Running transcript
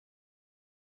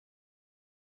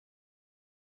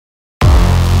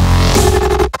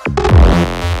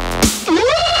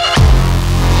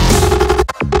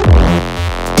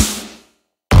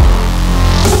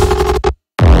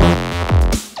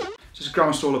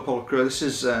Grammostola pulchra. This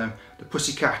is the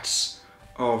pussycats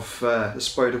of the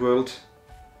spider world.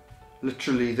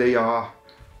 Literally, they are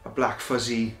a black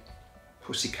fuzzy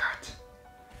pussycat.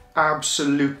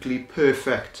 Absolutely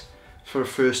perfect for a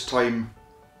first time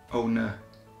owner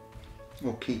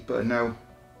or keeper. Now,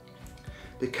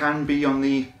 they can be on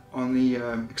the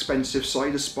expensive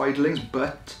side of spiderlings,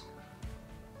 but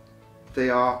they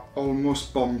are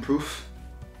almost bomb proof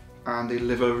and they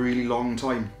live a really long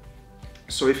time.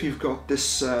 So if you've got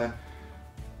this an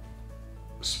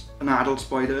adult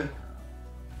spider,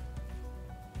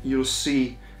 you'll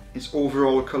see its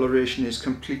overall coloration is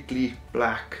completely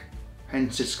black,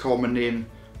 hence its common name,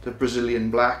 the Brazilian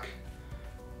black,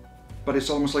 but it's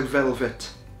almost like velvet.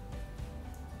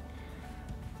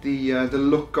 The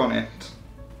look on it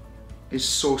is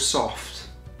so soft.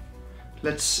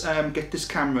 Let's get this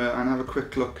camera and have a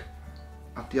quick look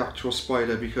at the actual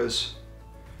spider, because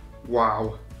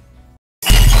wow.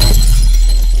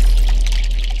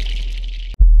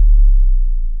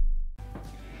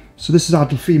 So this is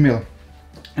adult female,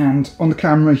 and on the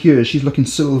camera here she's looking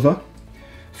silver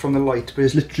from the light, but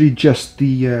it's literally just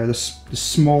the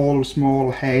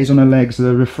small hairs on her legs that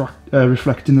are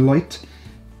reflecting the light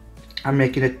and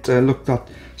making it look that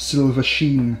silver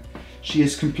sheen. She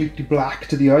is completely black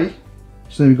to the eye.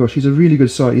 So there we go, she's a really good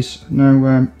size. Now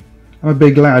I'm a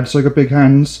big lad, so I got big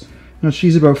hands. Now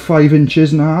she's about 5.5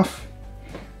 inches.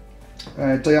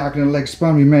 Diagonal leg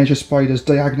span, we measure spiders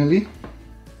diagonally.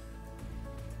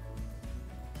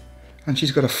 And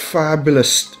she's got a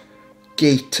fabulous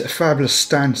gait, a fabulous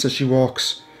stance as she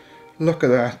walks. Look at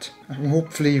that. And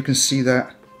hopefully you can see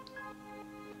that.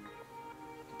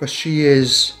 But she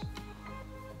is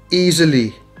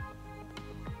easily...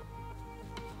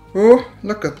 Oh,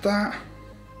 look at that.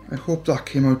 I hope that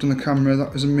came out on the camera.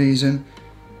 That was amazing.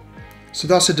 So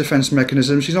that's a defense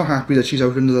mechanism. She's not happy that she's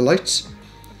out under the lights.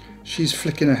 She's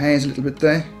flicking her hairs a little bit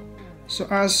there. So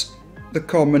as the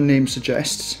common name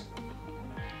suggests,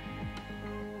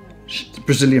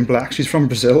 Brazilian black, she's from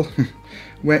Brazil,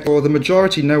 or the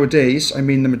majority nowadays, I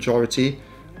mean the majority,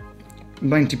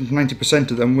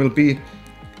 90% of them will be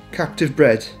captive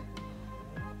bred.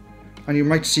 And you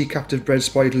might see captive bred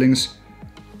spiderlings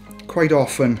quite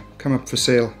often come up for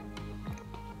sale.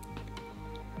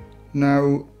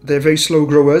 Now, they're very slow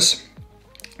growers,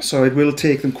 so it will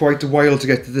take them quite a while to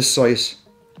get to this size.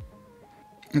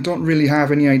 I don't really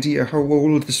have any idea how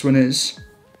old this one is,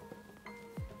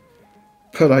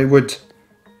 but I would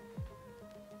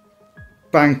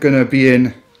bank on her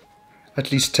being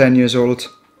at least 10 years old.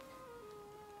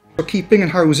 So keeping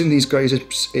and housing these guys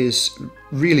is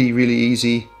really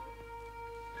easy.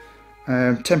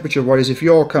 Temperature wise, if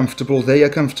you're comfortable, they are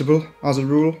comfortable as a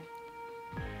rule.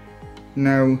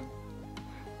 Now,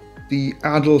 the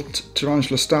adult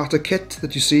Tarantula starter kit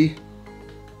that you see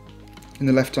in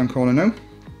the left hand corner now,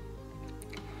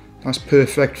 that's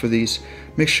perfect for these.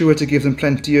 Make sure to give them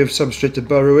plenty of substrate to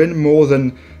burrow in, more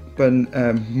than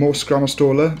most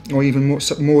Grammostola, or even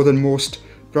more than most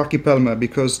Brachypelma,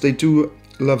 because they do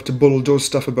love to bulldoze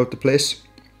stuff about the place.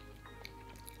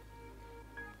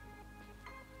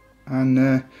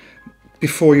 And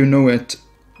before you know it,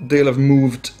 they'll have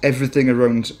moved everything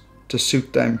around to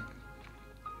suit them.